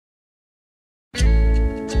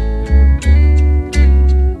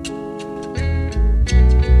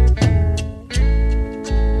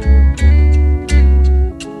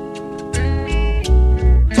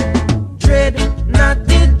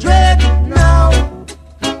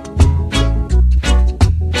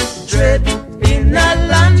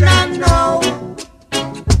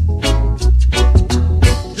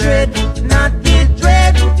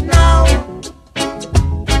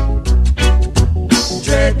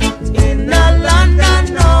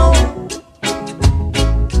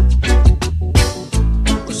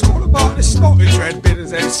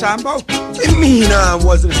Sambo? You mean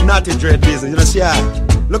was this Natty dread business? You know, see,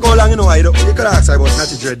 look how long you know you could ask her about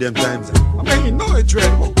Natty dread them times. I mean, Natty dread.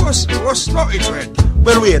 What's Natty dread?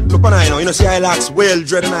 Well, wait, look on I know. You know, see, I lacks well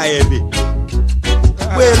dread and I heavy.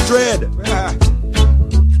 Well dread.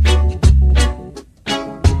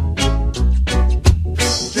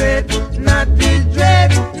 Dread, Natty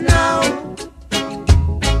dread now.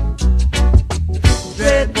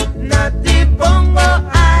 Dread, Natty bongo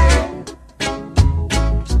eye.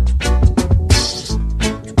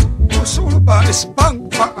 What's all about this banga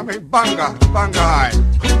high?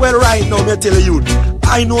 Well, right now, me tell you,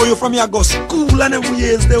 I know you from your go school and them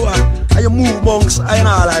years they were. And you move monks and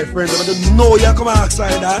all our friends, but you know you come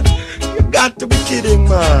outside that. You got to be kidding,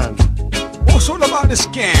 man. What's all about this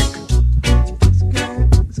skank?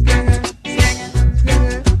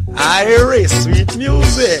 Irish, sweet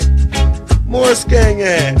music. More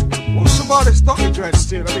skangy. What's about this Natty dread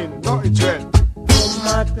still? I mean, Natty dread. No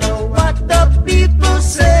matter what the people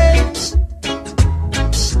say,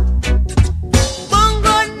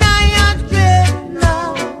 bongo naya dread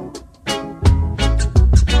now.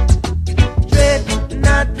 Dread,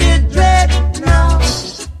 Natty dread now.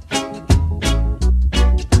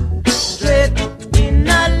 Dread in a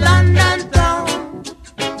London town.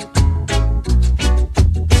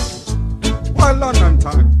 Why London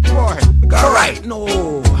time? Why? All right, no.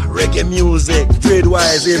 Reggae music,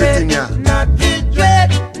 trade-wise, everything, yeah. Natty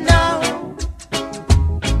dread now.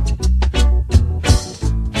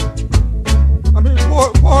 I mean,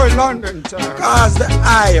 why London time? Cause the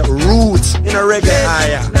I roots in a reggae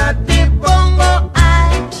eye. Natty bongo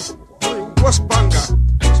eye. What's banga?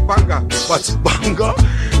 What's banga? What's banga?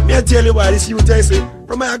 Me I tell you why this youth I say.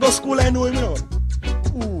 From my go school I know him, you know.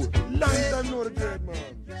 Ooh, long time know the dread, man.